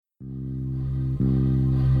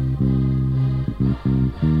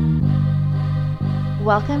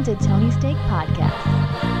Welcome to Tony Steak Podcast.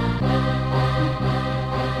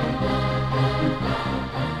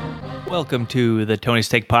 Welcome to the Tony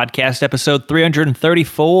Steak Podcast, episode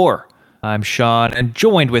 334. I'm Sean, and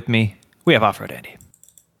joined with me, we have Off-Road Andy.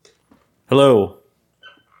 Hello.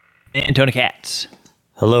 And Tony Katz.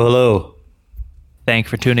 Hello, hello. Thank you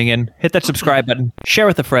for tuning in. Hit that subscribe button, share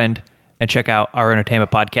with a friend, and check out our entertainment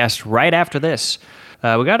podcast right after this.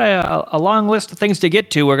 We got a long list of things to get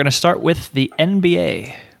to. We're going to start with the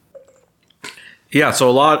NBA. Yeah,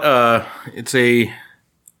 so it's a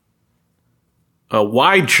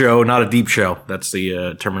wide show, not a deep show. That's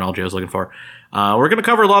the terminology I was looking for. We're going to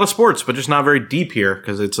cover a lot of sports, but just not very deep here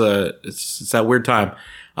because it's that weird time.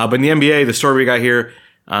 But in the NBA, the story we got here,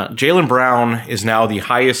 Jaylen Brown is now the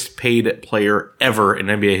highest paid player ever in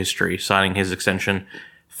NBA history, signing his extension,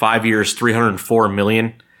 5 years, $304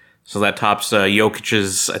 million. So that tops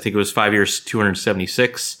Jokic's, I think it was 5 years,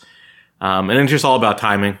 276. And it's just all about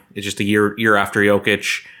timing. It's just a year after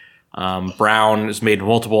Jokic. Brown has made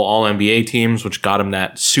multiple All-NBA teams, which got him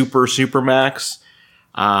that super max.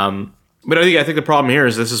 But I think the problem here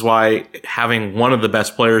is this is why having one of the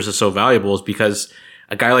best players is so valuable, is because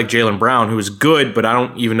a guy like Jaylen Brown, who is good, but I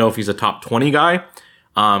don't even know if he's a top 20 guy,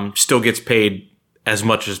 still gets paid as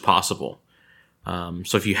much as possible.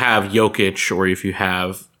 So if you have Jokic or if you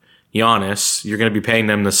have Giannis, you're going to be paying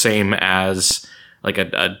them the same as like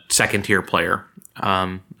a second tier player.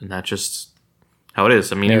 And that's just how it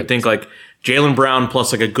is. I mean, you would think like Jaylen Brown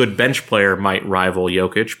plus like a good bench player might rival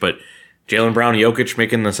Jokic, but Jaylen Brown and Jokic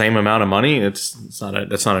making the same amount of money, that's not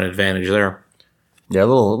an advantage there. Yeah, a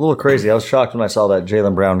little crazy. I was shocked when I saw that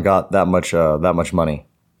Jaylen Brown got that much money.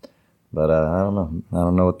 But I don't know. I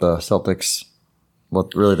don't know what the Celtics,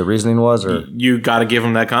 what really the reasoning was, or you got to give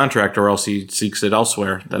him that contract, or else he seeks it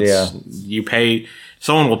elsewhere. You pay.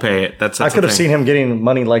 Someone will pay it. That's I could have seen him getting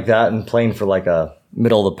money like that and playing for like a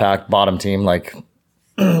middle of the pack bottom team, like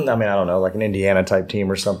I mean, I don't know, like an Indiana type team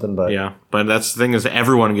or something. But yeah, but that's the thing, is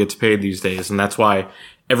everyone gets paid these days, and that's why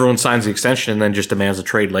everyone signs the extension and then just demands a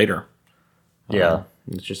trade later. Yeah,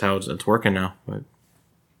 it's just how it's working now. But.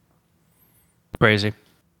 Crazy.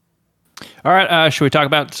 All right, should we talk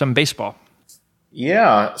about some baseball?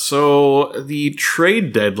 Yeah, so the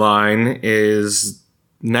trade deadline is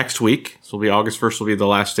next week. So it'll be August 1st will be the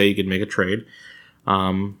last day you can make a trade.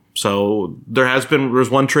 So there's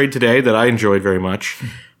one trade today that I enjoyed very much.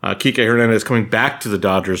 Kike Hernandez coming back to the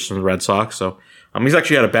Dodgers from the Red Sox. So he's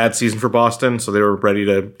actually had a bad season for Boston, so they were ready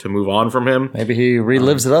to move on from him. Maybe he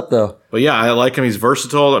relives it up though. But yeah, I like him. He's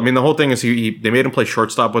versatile. I mean, the whole thing is they made him play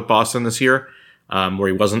shortstop with Boston this year. Where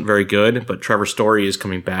he wasn't very good, but Trevor Story is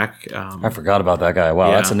coming back. I forgot about that guy. Wow,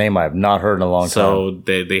 yeah. That's a name I have not heard in a long time. So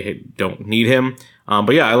they don't need him.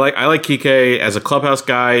 But yeah, I like Kike as a clubhouse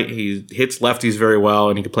guy. He hits lefties very well,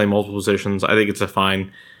 and he can play multiple positions. I think it's a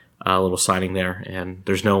fine little signing there, and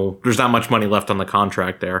there's not much money left on the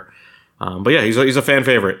contract there. But yeah, he's a fan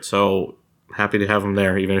favorite, so happy to have him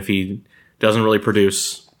there, even if he doesn't really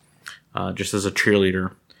produce, just as a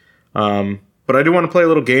cheerleader. But I do want to play a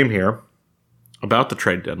little game here about the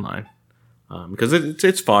trade deadline, because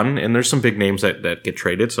it's fun, and there's some big names that get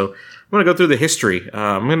traded. So I'm going to go through the history.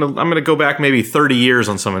 I'm going to go back maybe 30 years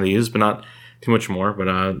on some of these, but not too much more.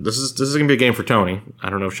 But this is going to be a game for Tony. I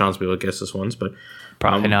don't know if Sean's be able to guess this one's, but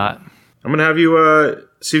probably not. I'm going to have you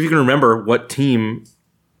see if you can remember what team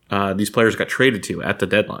these players got traded to at the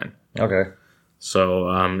deadline. Okay. So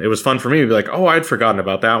it was fun for me to be like, oh, I'd forgotten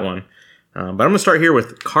about that one. But I'm going to start here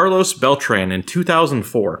with Carlos Beltran in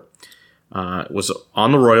 2004. Was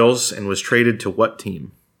on the Royals and was traded to what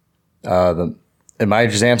team? Am I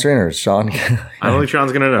just answering, or is Sean? I don't think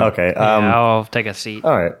Sean's going to know. Okay. I'll take a seat.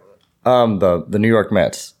 All right. The New York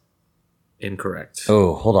Mets. Incorrect.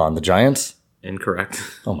 Oh, hold on. The Giants? Incorrect.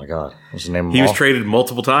 Oh, my God. What's the name of He was traded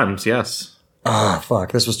multiple times, yes.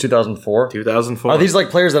 Fuck. This was 2004? 2004. Are these like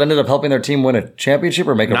players that ended up helping their team win a championship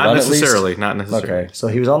or make a run at least? Not necessarily. Okay. So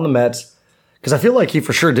he was on the Mets. Because I feel like he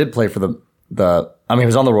for sure did play for he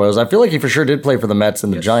was on the Royals. I feel like he for sure did play for the Mets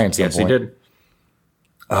and the Giants. Yes, he did.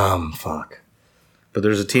 Fuck. But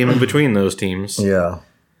there's a team in between those teams. Yeah.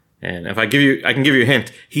 And if I can give you a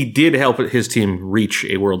hint. He did help his team reach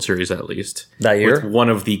a World Series at least. That year? With one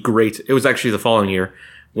of the great, it was actually the following year,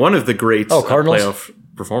 one of the great playoff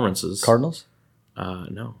performances. Cardinals?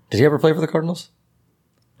 No. Did he ever play for the Cardinals?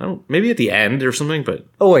 Maybe at the end or something, but...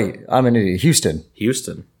 Oh, wait. I'm an idiot. Houston.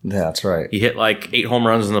 Yeah, that's right. He hit like 8 home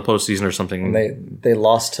runs in the postseason or something. And they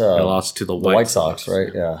lost to the White Sox, right?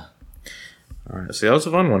 Yeah. All right. So that was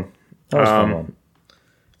a fun one. That was a fun one.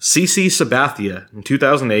 CC Sabathia in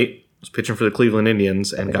 2008 was pitching for the Cleveland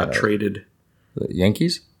Indians and got traded. The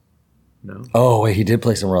Yankees? No. Oh, wait. He did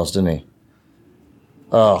play somewhere else, didn't he?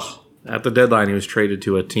 Oh, At the deadline, he was traded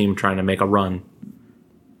to a team trying to make a run.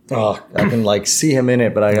 oh, I can like see him in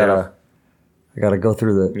it, but I gotta go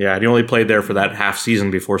through the. Yeah, he only played there for that half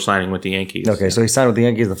season before signing with the Yankees. Okay, so he signed with the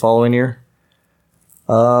Yankees the following year.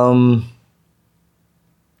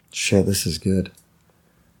 Shit, this is good.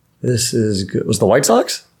 This is good. Was the White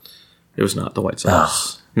Sox? It was not the White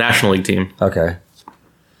Sox. National League team. Okay.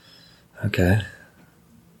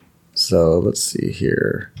 So let's see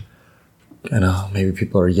here. I know maybe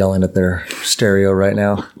people are yelling at their stereo right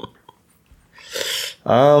now.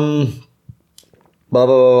 I'm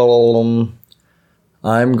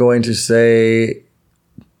going to say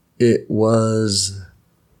it was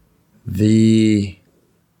the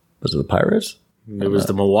Pirates? It was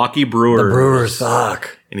the Milwaukee Brewers. The Brewers,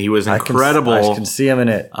 fuck. And he was incredible. I can see him in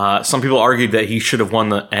it. Some people argued that he should have won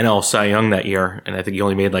the NL Cy Young that year, and I think he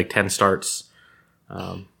only made like 10 starts.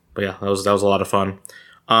 But yeah, that was a lot of fun.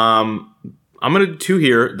 I'm gonna do 2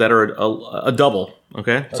 here that are a double.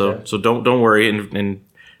 Okay, so don't worry and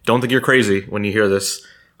don't think you're crazy when you hear this.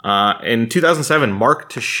 In 2007, Mark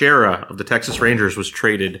Teixeira of the Texas Rangers was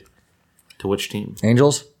traded to which team?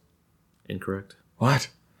 Angels? Incorrect. What?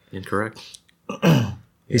 Incorrect.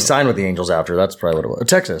 He signed with the Angels after. That's probably what it was.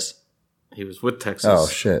 Texas. He was with Texas. Oh,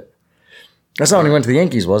 shit. That's not when he went to the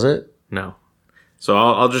Yankees, was it? No. So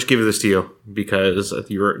I'll just give this to you because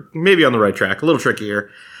you were maybe on the right track. A little tricky here.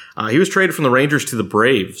 He was traded from the Rangers to the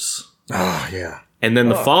Braves. Oh, yeah. And then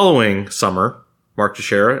the following summer, Mark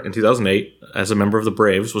Teixeira, in 2008, as a member of the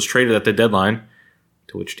Braves, was traded at the deadline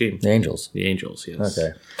to which team? The Angels. The Angels, yes.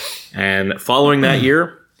 Okay. And following that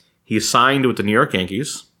year, he signed with the New York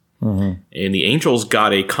Yankees. Mm-hmm. And the Angels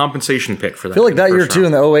got a compensation pick for that. I feel like that year, too,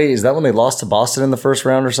 in the 08, is that when they lost to Boston in the first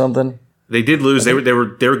round or something? They did lose. They were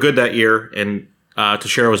good that year, and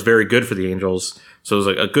Teixeira was very good for the Angels. So it was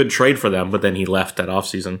a good trade for them, but then he left that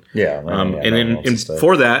offseason. Yeah.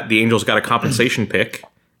 For that, the Angels got a compensation pick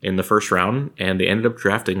in the first round, and they ended up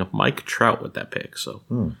drafting Mike Trout with that pick. So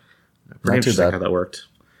pretty interesting how that worked.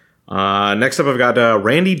 Next up, I've got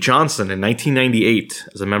Randy Johnson in 1998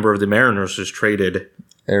 as a member of the Mariners was traded.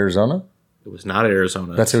 Arizona? It was not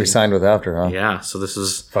Arizona. That's who he signed with after, huh? Yeah, so this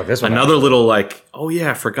is this one another little I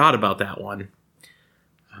forgot about that one.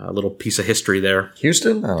 A little piece of history there.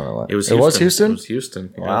 Houston? I don't know what. It was Houston? It was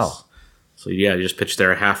Houston. Yes. Wow. So yeah, you just pitched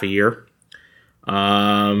there a half a year.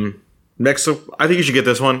 Next up, I think you should get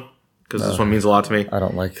this one because this one means a lot to me. I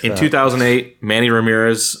don't like In 2008, Manny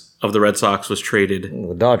Ramirez of the Red Sox was traded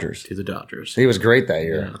the Dodgers. to the Dodgers. He was great that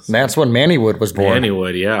year. Yes. And that's when Manny Wood was born. Manny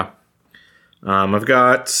Wood, yeah. I've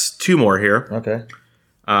got 2 more here. Okay.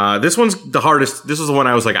 This one's the hardest. This is the one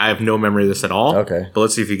I was like, I have no memory of this at all. Okay. But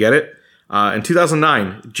let's see if you get it. In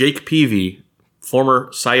 2009, Jake Peavy, former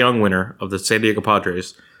Cy Young winner of the San Diego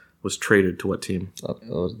Padres, was traded to what team?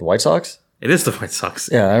 The White Sox? It is the White Sox.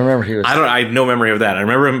 Yeah, I remember he was. I had no memory of that. I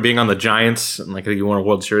remember him being on the Giants, and like he won a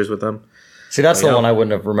World Series with them. See, that's the one I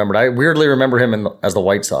wouldn't have remembered. I weirdly remember him as the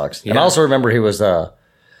White Sox. Yeah. And I also remember he was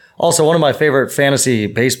also one of my favorite fantasy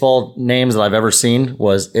baseball names that I've ever seen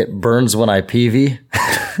was It Burns When I Peavy.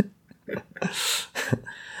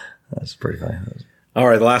 That's pretty funny. All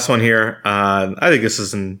right, the last one here. I think this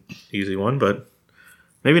is an easy one, but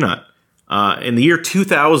maybe not. In the year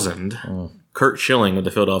 2000, Kurt Schilling of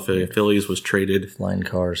the Philadelphia Phillies was traded. Flying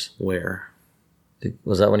cars. Where?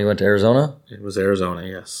 Was that when he went to Arizona? It was Arizona,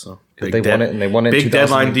 yes. So they won it, and they won it. Big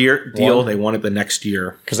deadline deal. They won it the next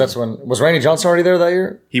year. Because that's when was Randy Johnson already there that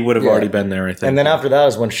year? He would have already been there, I think. And then after that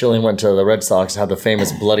is when Schilling went to the Red Sox and had the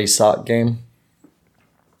famous bloody sock game.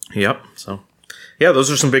 Yep. So, yeah,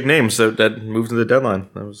 those are some big names that moved to the deadline.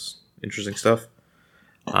 That was interesting stuff.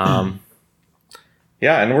 Yeah,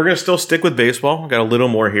 and we're gonna still stick with baseball. Got a little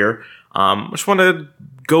more here. I just want to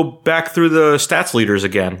go back through the stats leaders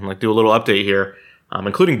again, like do a little update here.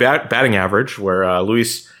 Including batting average, where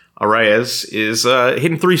Luis Arraez is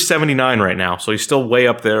hitting 379 right now. So he's still way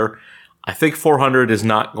up there. I think 400 is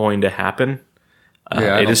not going to happen.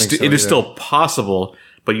 It is still possible,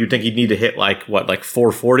 but you'd think he'd need to hit like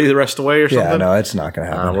 440 the rest of the way or something. Yeah, no, it's not going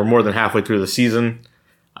to happen. We're more than halfway through the season,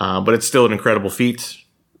 but it's still an incredible feat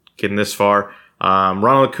getting this far.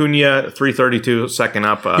 Ronald Acuna, 332, second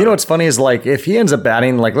up. You know what's funny is like if he ends up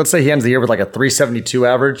batting, like let's say he ends the year with like a 372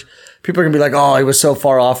 average, people are going to be like, oh, he was so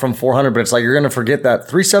far off from 400, but it's like you're going to forget that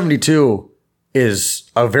 372 is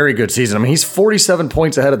a very good season. I mean, he's 47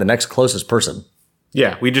 points ahead of the next closest person.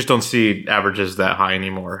 Yeah, we just don't see averages that high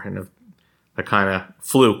anymore, and they're kind of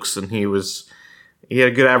flukes. And he had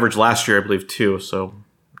a good average last year, I believe, too. So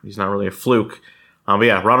he's not really a fluke. But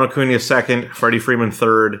yeah, Ronald Acuna second, Freddie Freeman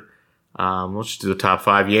third. Let's just do the top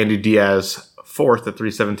 5. Yandy Diaz fourth at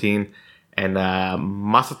 317, And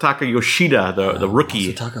Masataka Yoshida, the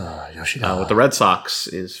rookie Masataka Yoshida. with the Red Sox,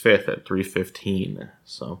 is 5th at 315.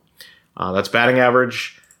 So that's batting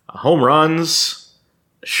average. Home runs,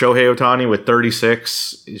 Shohei Ohtani with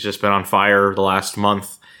 36. He's just been on fire the last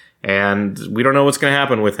month. And we don't know what's going to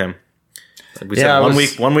happen with him. Like we said,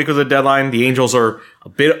 one week was the deadline. The Angels are a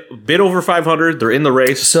bit over 500. They're in the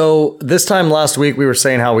race. So this time last week, we were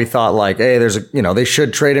saying how we thought like, hey, they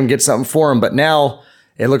should trade him, get something for him. But now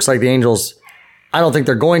it looks like the Angels, I don't think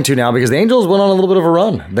they're going to now because the Angels went on a little bit of a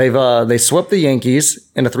run. They swept the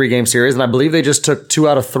Yankees in a 3-game series, and I believe they just took 2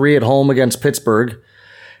 out of 3 at home against Pittsburgh.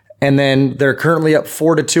 And then they're currently up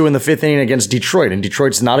 4-2 in the 5th inning against Detroit. And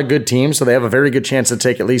Detroit's not a good team, so they have a very good chance to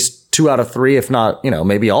take at least 2 out of 3, if not,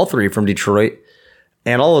 maybe all 3 from Detroit.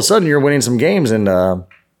 And all of a sudden, you're winning some games, and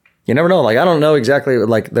you never know. Like, I don't know exactly.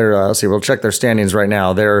 Like, they're let's see. We'll check their standings right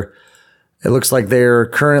now. It looks like they're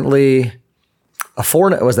currently a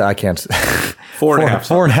 4. Was that I can't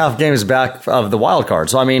 4.5 games back of the wild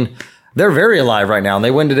card. So I mean, they're very alive right now. And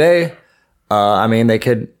they win today. They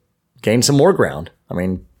could gain some more ground. I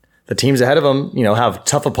mean. The teams ahead of them, have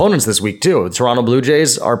tough opponents this week too. The Toronto Blue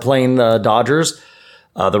Jays are playing the Dodgers.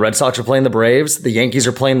 The Red Sox are playing the Braves. The Yankees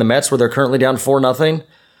are playing the Mets, where they're currently down 4-0.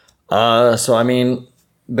 So I mean,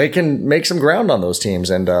 they can make some ground on those teams,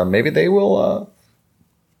 and maybe they will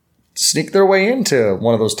sneak their way into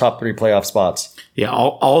one of those top 3 playoff spots. Yeah,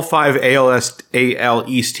 all 5 AL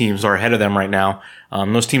East teams are ahead of them right now.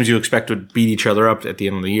 Those teams you expect would beat each other up at the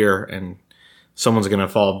end of the year, and someone's going to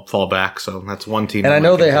fall back. So that's one team. And I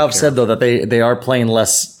know they have said, though, that they are playing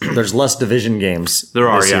less. There's less division games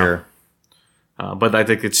this year. But I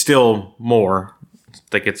think it's still more. I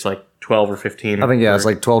think it's like 12 or 15. I think, it's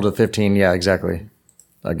like 12 to 15. Yeah, exactly.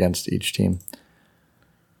 Against each team.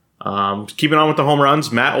 Keeping on with the home runs,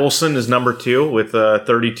 Matt Olson is number 2 with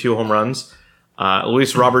 32 home runs.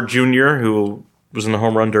 Luis Robert Jr., who was in the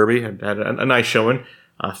home run derby, had a nice showing.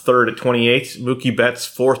 3rd at 28. Mookie Betts,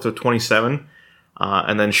 4th at 27.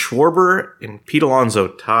 And then Schwarber and Pete Alonso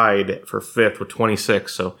tied for 5th with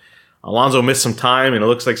 26. So Alonso missed some time, and it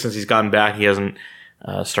looks like since he's gotten back, he hasn't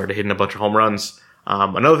started hitting a bunch of home runs.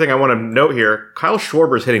 Another thing I want to note here, Kyle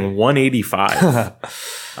Schwarber is hitting 185.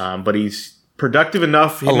 But he's productive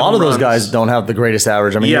enough. A lot of those guys don't have the greatest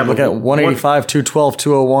average. I mean, you look at 185, 212,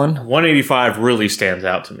 201. 185 really stands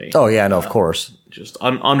out to me. Oh, yeah, no, of course. Just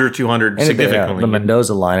under 200 and significantly. The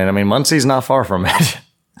Mendoza line. And I mean, Muncy's not far from it.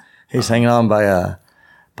 He's hanging on by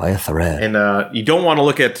a thread. And you don't want to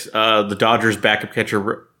look at the Dodgers backup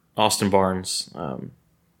catcher, Austin Barnes.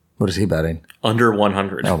 What is he batting? Under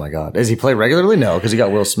 100. Oh, my God. Does he play regularly? No, because he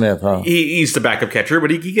got Will Smith, huh? He's the backup catcher,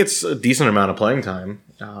 but he gets a decent amount of playing time.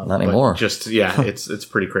 Not anymore. It's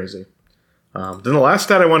pretty crazy. Then the last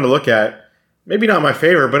stat I wanted to look at, maybe not my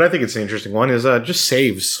favorite, but I think it's an interesting one, is just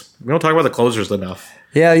saves. We don't talk about the closers enough.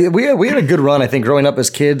 Yeah, we had a good run, I think, growing up as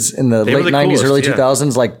kids in the late 90s, coolest, early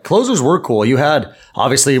 2000s. Like, closers were cool. You had,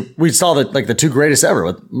 obviously, we saw the 2 greatest ever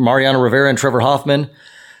with Mariano Rivera and Trevor Hoffman.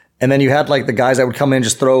 And then you had, like, the guys that would come in and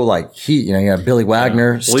just throw, like, heat. You had Billy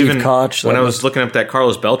Wagner, Steve Koch. When I was looking up that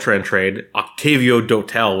Carlos Beltran trade, Octavio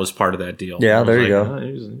Dotel was part of that deal. Yeah, there you go.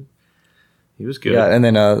 He was good. Yeah, and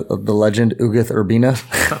then the legend Ugueth Urbina.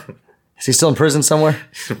 Is he still in prison somewhere?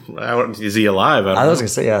 Is he alive? I was going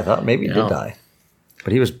to say, I thought maybe he did die.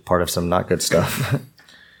 But he was part of some not good stuff.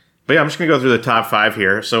 But yeah, I'm just going to go through the top 5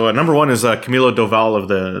 here. So number 1 is Camilo Doval of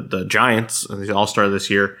the Giants, the All-Star this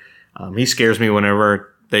year. He scares me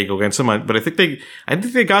whenever they go against him. But I think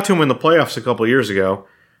they got to him in the playoffs a couple years ago.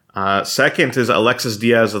 Second is Alexis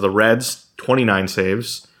Diaz of the Reds, 29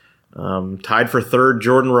 saves. Tied for 3rd,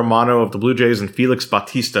 Jordan Romano of the Blue Jays and Felix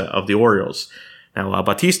Bautista of the Orioles. Now,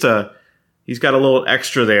 Bautista, he's got a little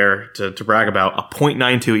extra there to brag about, a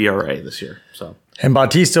 .92 ERA this year. And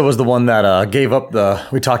Bautista was the one that gave up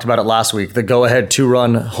we talked about it last week, the go-ahead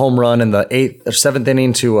 2-run home run in the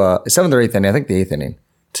 7th or 8th inning, I think the 8th inning,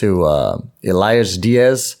 to Elias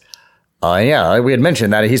Diaz. We had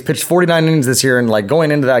mentioned that he's pitched 49 innings this year, and like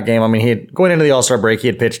going into that game, I mean, going into the All-Star break, he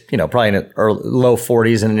had pitched, probably in low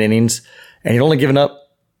 40s in innings, and he'd only given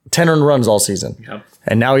up 10 earned runs all season. Yep.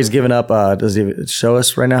 And now he's given up, does he show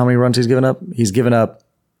us right now how many runs he's given up? He's given up,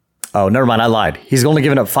 oh, never mind, I lied. He's only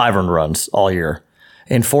given up 5 earned runs all year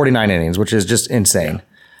in 49 innings, which is just insane. Yeah.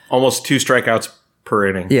 Almost 2 strikeouts per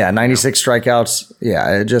inning. Yeah, 96 strikeouts.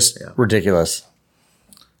 Yeah, ridiculous.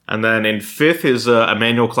 And then in 5th is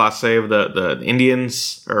Emmanuel Clase of the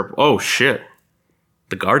Indians,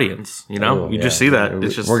 the Guardians. You just see that.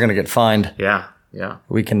 It's just, we're going to get fined. Yeah. Yeah.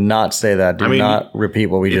 We cannot say that. Do not repeat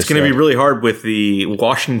what we just said. It's going to be really hard with the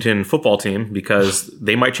Washington football team because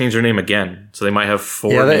they might change their name again. So they might have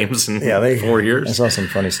four names in 4 years. I saw some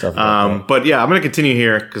funny stuff about that. But yeah, I'm going to continue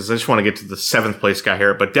here because I just want to get to the 7th place guy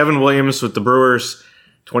here. But Devin Williams with the Brewers,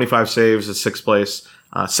 25 saves at 6th place.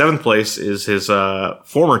 7th place is his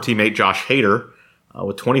former teammate Josh Hader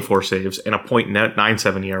with 24 saves and a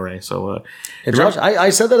 .97 ERA. So Josh, I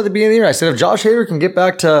said that at the beginning of the year. I said if Josh Hader can get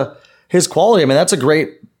back to his quality, I mean, that's a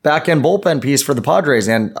great back-end bullpen piece for the Padres,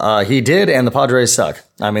 and he did, and the Padres suck.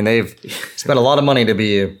 I mean, they've spent a lot of money to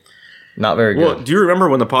be not very good. Well, do you remember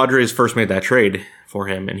when the Padres first made that trade for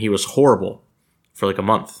him, and he was horrible for like a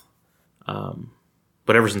month?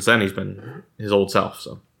 But ever since then, he's been his old self.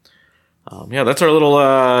 So, yeah, that's our little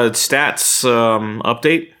stats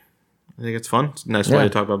update. I think it's fun. It's a nice way to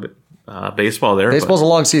talk about baseball there. Baseball's a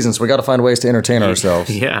long season, so we got to find ways to entertain ourselves.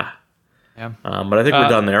 Yeah. But I think we're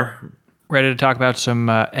done there. Ready to talk about some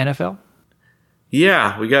NFL?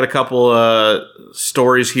 Yeah, we got a couple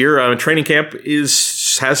stories here. Training camp has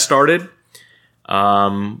started.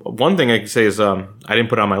 One thing I can say is I didn't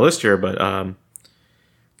put it on my list here, but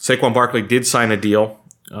Saquon Barkley did sign a deal.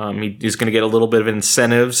 He's going to get a little bit of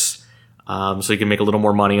incentives, so he can make a little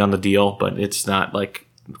more money on the deal, but it's not like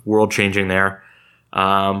world changing there.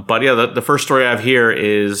 But yeah, the first story I have here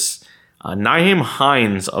is Nyheim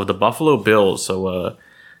Hines of the Buffalo Bills. So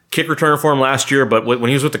kick returner for him last year, but when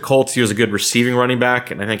he was with the Colts, he was a good receiving running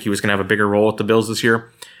back, and I think he was going to have a bigger role with the Bills this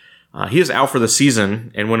year. He is out for the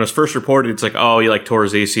season, and when it was first reported, it's like, oh, he tore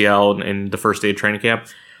his ACL in the first day of training camp.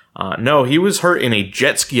 No, he was hurt in a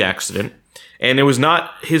jet ski accident, and it was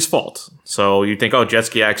not his fault. So you'd think, oh, jet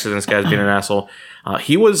ski accident, this guy's being an asshole.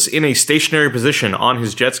 He was in a stationary position on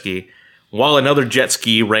his jet ski while another jet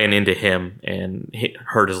ski ran into him and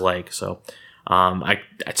hurt his leg. So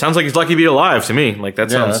it sounds like he's lucky to be alive to me. Like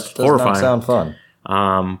that sounds horrifying. Does not sound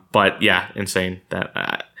fun. But yeah, insane. That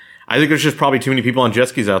I think there's just probably too many people on jet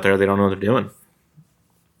skis out there. They don't know what they're doing.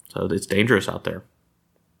 So it's dangerous out there.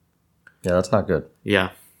 Yeah, that's not good.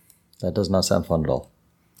 Yeah. That does not sound fun at all.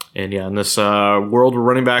 And yeah, in this world where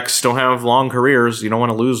running backs don't have long careers, you don't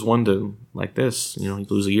want to lose one to like this. You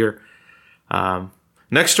lose a year.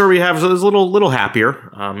 Next story we have is a little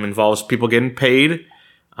happier. Involves people getting paid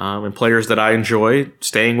and players that I enjoy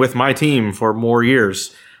staying with my team for more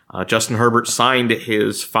years. Justin Herbert signed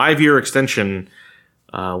his 5-year extension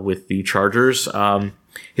with the Chargers.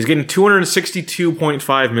 He's getting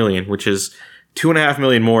 $262.5 million, which is $2.5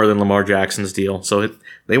 million more than Lamar Jackson's deal. So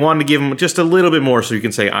they wanted to give him just a little bit more so you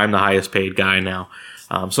can say, I'm the highest paid guy now.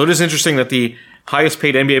 So it is interesting that the highest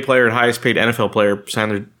paid NBA player and highest paid NFL player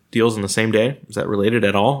signed their deals in the same day. Is that related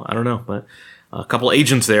at all? I don't know. But a couple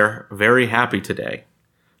agents there, very happy today.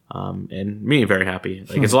 And me, very happy.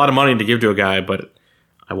 It's a lot of money to give to a guy, but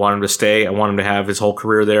I want him to stay. I want him to have his whole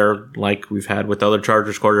career there like we've had with other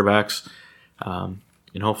Chargers quarterbacks. And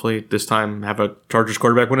hopefully this time have a Chargers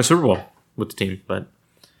quarterback win a Super Bowl with the team. But,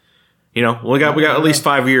 we got at least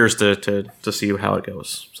 5 years to see how it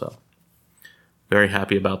goes. So very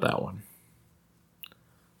happy about that one.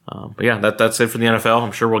 But yeah, that's it for the NFL.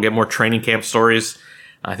 I'm sure we'll get more training camp stories.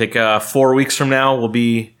 I think 4 weeks from now will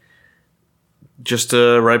be just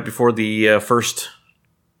right before the first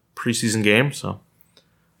preseason game. So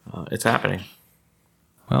it's happening.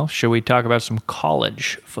 Well, should we talk about some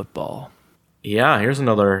college football? Yeah, here's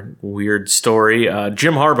another weird story.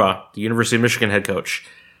 Jim Harbaugh, the University of Michigan head coach.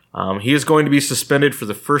 He is going to be suspended for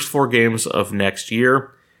the first 4 games of next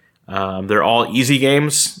year. They're all easy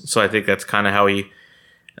games, so I think that's kind of how he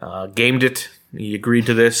gamed it. He agreed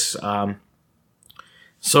to this.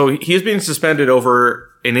 So he is being suspended over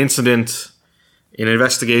an incident, an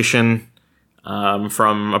investigation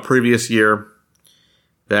from a previous year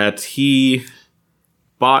that he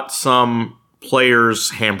bought some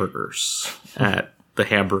players' hamburgers at the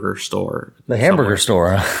hamburger store. The hamburger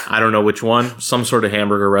store. I don't know which one. Some sort of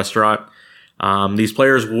hamburger restaurant. These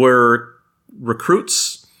players were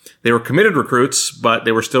recruits. They were committed recruits, but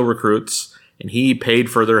they were still recruits. And he paid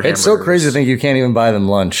for their hamburgers. It's so crazy to think you can't even buy them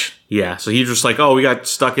lunch. Yeah, so he's just like, oh, we got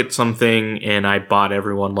stuck at something, and I bought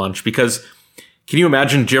everyone lunch. Because can you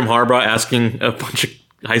imagine Jim Harbaugh asking a bunch of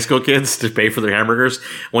high school kids to pay for their hamburgers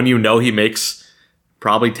when he makes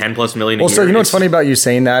probably 10 plus million a year? Well, so what's funny about you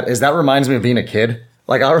saying that is that reminds me of being a kid.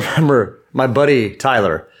 Like, I remember my buddy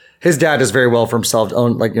Tyler, his dad does very well for himself,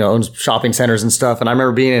 owns shopping centers and stuff. And I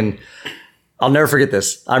remember being in, I'll never forget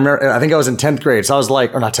this. I think I was in 10th grade. So I was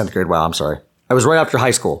like, or not 10th grade. Wow, I'm sorry. I was right after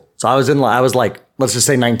high school. So I was like, let's just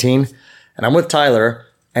say 19. And I'm with Tyler,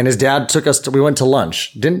 and his dad took us we went to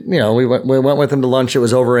lunch. We went with him to lunch. It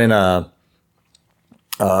was over in,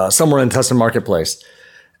 somewhere in Tustin Marketplace.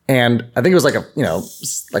 And I think it was like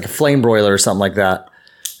like a flame broiler or something like that.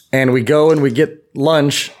 And we go and we get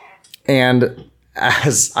lunch. And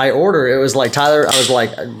as I order, it was like Tyler, I was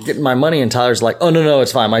like getting my money and Tyler's like, oh, no,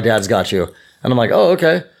 it's fine. My dad's got you. And I'm like, oh,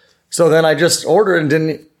 okay. So then I just ordered and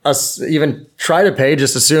didn't even try to pay,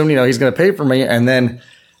 just assumed, he's going to pay for me. And then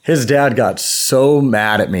his dad got so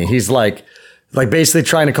mad at me. He's like basically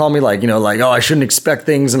trying to call me oh, I shouldn't expect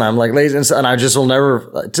things. And I'm like lazy. And I just will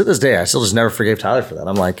never, to this day, I still just never forgave Tyler for that.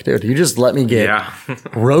 I'm like, dude, you just let me get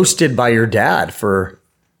roasted by your dad for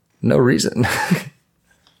no reason.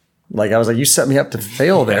 I was like, you set me up to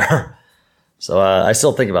fail there. So I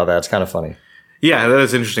still think about that. It's kind of funny. Yeah, that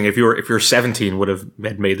is interesting. If you're 17, would have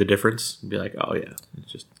made the difference. Be like, oh yeah,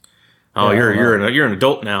 it's just you're an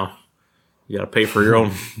adult now. You got to pay for your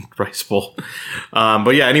own rice bowl.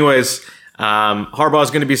 But yeah, anyways, Harbaugh is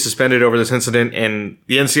going to be suspended over this incident, and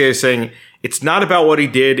the NCAA is saying it's not about what he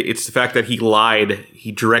did; it's the fact that he lied.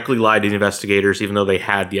 He directly lied to the investigators, even though they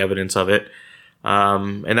had the evidence of it,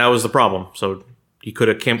 and that was the problem. So he could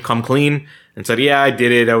have come clean and said, "Yeah, I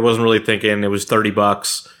did it. I wasn't really thinking. It was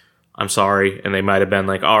 $30. I'm sorry." And they might have been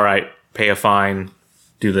like, "All right, pay a fine,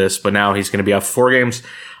 do this." But now he's going to be out for 4 games.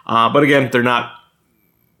 But again, they're not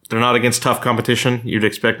against tough competition. You'd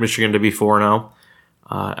expect Michigan to be 4-0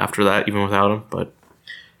 after that, even without him. But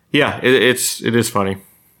yeah, it is funny.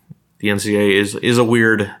 The NCAA is a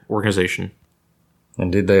weird organization.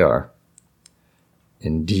 Indeed, they are.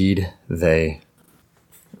 Indeed, they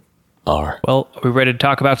are. Well, are we ready to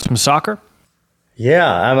talk about some soccer?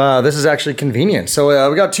 Yeah, this is actually convenient. So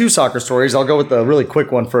we got 2 soccer stories. I'll go with the really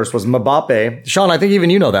quick one first. Was Mbappe. Sean, I think even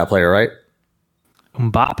you know that player, right?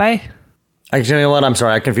 Mbappe? Actually, you know what? I'm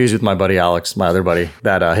sorry. I confused with my buddy Alex, my other buddy,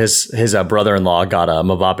 that his brother-in-law got a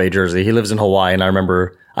Mbappe jersey. He lives in Hawaii, and I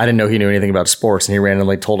remember I didn't know he knew anything about sports, and he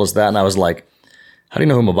randomly told us that, and I was like, how do you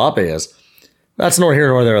know who Mbappe is? That's nor here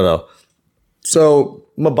nor there, though. So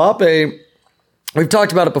Mbappe, we've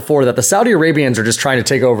talked about it before, that the Saudi Arabians are just trying to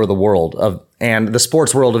take over the world and the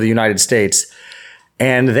sports world of the United States.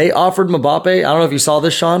 And they offered Mbappe, I don't know if you saw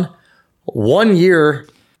this, Sean, 1 year,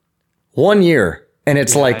 and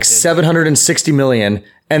it's $760 million.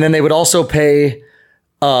 And then they would also pay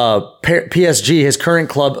PSG, his current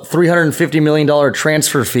club, $350 million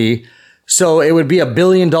transfer fee. So it would be $1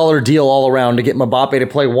 billion deal all around to get Mbappe to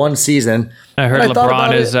play 1 season. I heard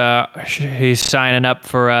LeBron he's signing up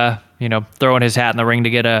for throwing his hat in the ring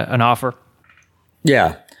to get an offer.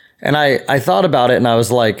 Yeah. And I thought about it and I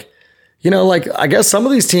was like, I guess some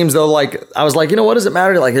of these teams though, I was like, what does it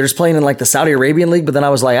matter? They're just playing in the Saudi Arabian league. But then I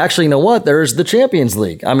was like, actually, you know what? There's the Champions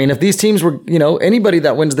League. I mean, if these teams were, anybody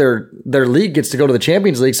that wins their league gets to go to the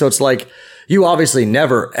Champions League. So it's you obviously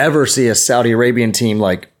never, ever see a Saudi Arabian team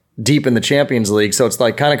deep in the Champions League. So it's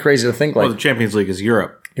kind of crazy to think well, the Champions League is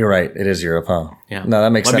Europe. You're right. It is Europe, huh? Yeah. No,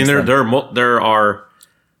 that makes sense. I mean, there are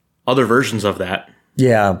other versions of that.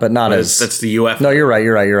 Yeah, but not as... That's the UEFA. No, you're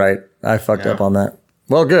right. I fucked up on that.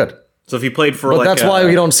 Well, good. So if you played for but that's why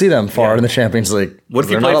we don't see them far in the Champions League. What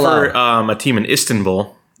if you played for a team in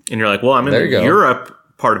Istanbul and you're like, well, I'm in the Europe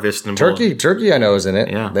part of Istanbul. Turkey I know is in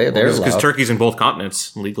it. Yeah. They're because Turkey's in both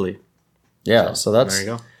continents legally. Yeah, so that's... There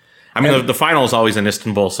you go. I mean, the final is always in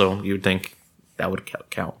Istanbul, so you'd think that would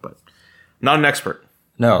count, but not an expert.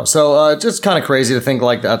 No. So just kind of crazy to think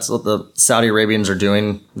that's what the Saudi Arabians are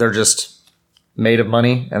doing. They're just made of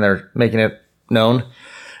money and they're making it known.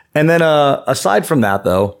 And then aside from that,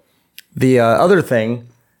 though, the other thing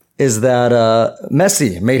is that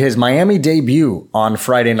Messi made his Miami debut on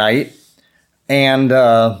Friday night, and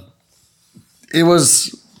it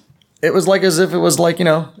was as if it was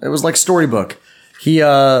it was like storybook. He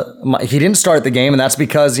didn't start the game, and that's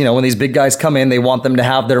because when these big guys come in, they want them to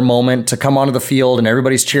have their moment to come onto the field, and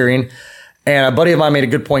everybody's cheering. And a buddy of mine made a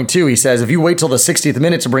good point too. He says if you wait till the 60th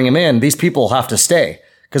minute to bring him in, these people have to stay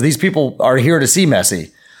because these people are here to see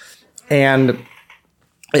Messi, and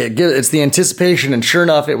it's the anticipation. And sure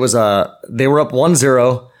enough, it was they were up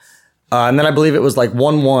 1-0, and then I believe it was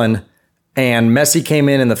 1-1, and Messi came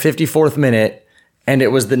in the 54th minute, and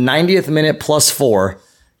it was the 90th minute +4.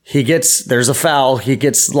 There's a foul. He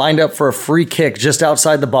gets lined up for a free kick just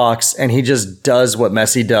outside the box, and he just does what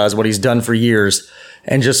Messi does, what he's done for years,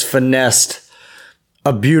 and just finessed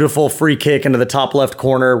a beautiful free kick into the top left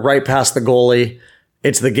corner, right past the goalie.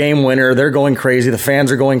 It's the game winner. They're going crazy. The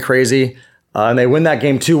fans are going crazy. And they win that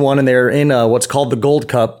game 2-1, and they're in what's called the Gold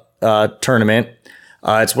Cup tournament.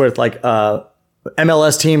 It's with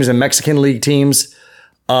MLS teams and Mexican League teams.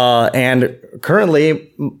 And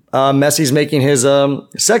currently, Messi's making his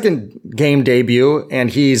second game debut, and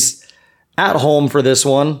he's at home for this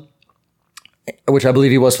one, which I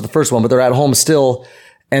believe he was for the first one, but they're at home still.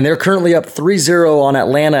 And they're currently up 3-0 on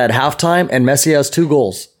Atlanta at halftime, and Messi has 2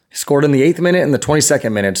 goals. He scored in the 8th minute and the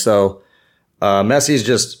 22nd minute. So Messi's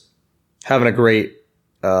just having a great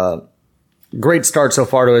start so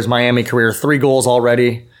far to his Miami career. 3 goals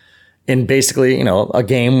already in basically, a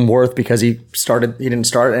game worth because he didn't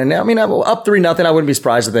start. And I mean, up 3-0, I wouldn't be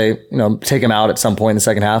surprised if they, take him out at some point in the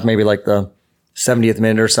second half, maybe like the 70th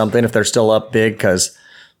minute or something if they're still up big, because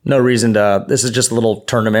no reason to. This is just a little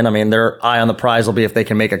tournament. I mean, their eye on the prize will be if they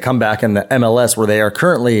can make a comeback in the MLS, where they are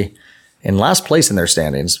currently in last place in their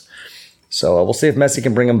standings. So we'll see if Messi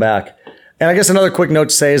can bring them back. And I guess another quick note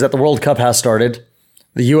to say is that the World Cup has started.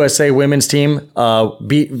 The USA women's team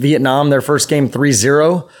beat Vietnam their first game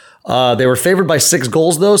 3-0. They were favored by 6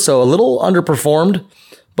 goals, though, so a little underperformed,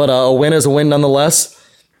 but a win is a win nonetheless.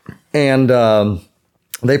 And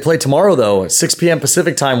they play tomorrow, though, at 6 p.m.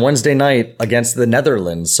 Pacific time, Wednesday night, against the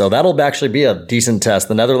Netherlands. So that'll actually be a decent test.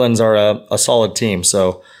 The Netherlands are a solid team.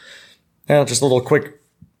 So just a little quick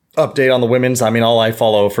update on the women's. I mean, all I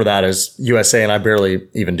follow for that is USA, and I barely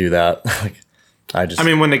even do that.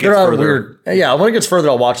 When they get further. When it gets further,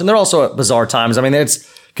 I'll watch. And they're also at bizarre times. I mean, it's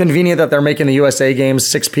convenient that they're making the USA games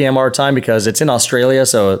 6 p.m. our time because it's in Australia,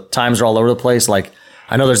 so times are all over the place. Like,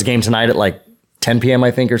 I know there's a game tonight at like 10 p.m.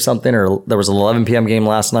 I think or something, or there was an 11 p.m. game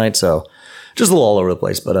last night, so just a little all over the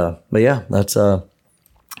place. But yeah, that's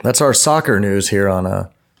our soccer news here on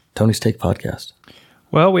Tony's Take Podcast.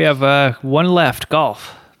 Well, we have one left,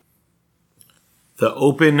 golf. The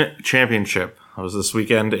Open Championship was this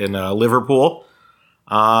weekend in Liverpool.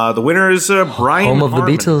 The winner is Brian Home of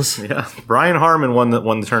Harman. the Beatles. Yeah, Brian Harman won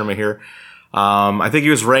the tournament here. I think he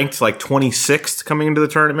was ranked like 26th coming into the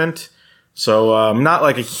tournament. So not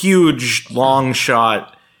like a huge long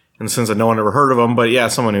shot in the sense that no one ever heard of him. But yeah,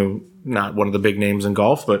 someone who not one of the big names in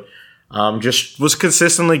golf, but just was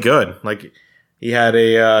consistently good. Like he had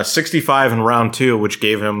a 65 in round 2, which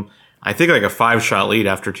gave him, I think, like a 5-shot lead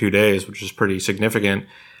after 2 days, which is pretty significant.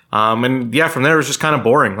 And yeah, from there it was just kind of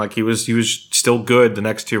boring. Like he was still good the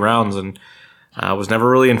next 2 rounds and was never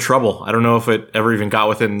really in trouble. I don't know if it ever even got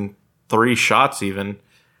within 3 shots even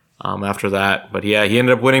after that. But yeah, he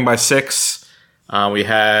ended up winning by 6. We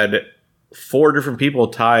had 4 different people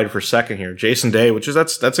tied for second here. Jason Day, which is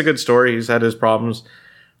that's a good story. He's had his problems.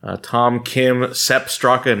 Tom Kim, Sepp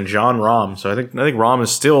Straka, and John Rahm. So I think Rahm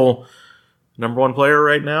is still number 1 player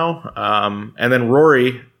right now. And then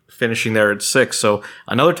Rory finishing there at 6. So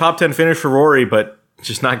another top 10 finish for Rory, but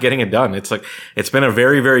just not getting it done. It's like it's been a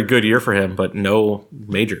very, very good year for him, but no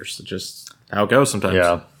majors. It's just how it goes sometimes.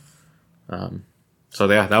 Yeah. So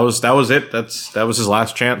yeah, that was it. That was his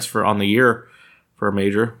last chance on the year for a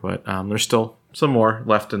major, but there's still some more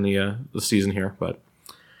left in the season here. But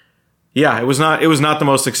yeah, it was not the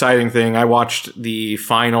most exciting thing. I watched the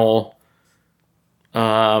final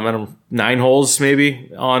 9 holes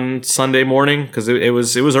maybe on Sunday morning because it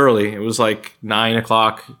was early. It was like 9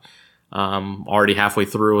 o'clock, already halfway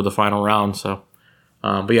through the final round. So,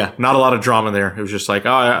 but yeah, not a lot of drama there. It was just like,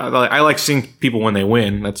 I like seeing people when they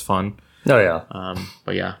win. That's fun. Oh yeah.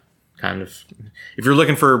 But yeah, kind of. If you're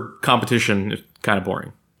looking for competition, it's kind of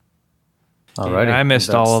boring. Alrighty. Yeah, I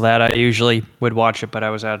missed all of that. I usually would watch it, but I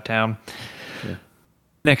was out of town. Yeah.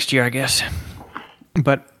 Next year, I guess.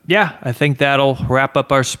 But yeah, I think that'll wrap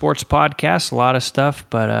up our sports podcast. A lot of stuff,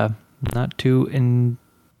 but not too in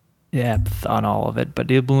depth on all of it.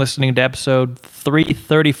 But you've been listening to episode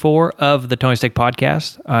 334 of the Tony's Take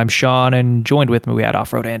Podcast. I'm Sean, and joined with me we had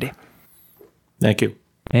Off-Road Andy. Thank you.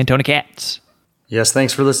 And Tony Katz. Yes,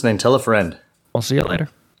 thanks for listening. Tell a friend. We'll see you later.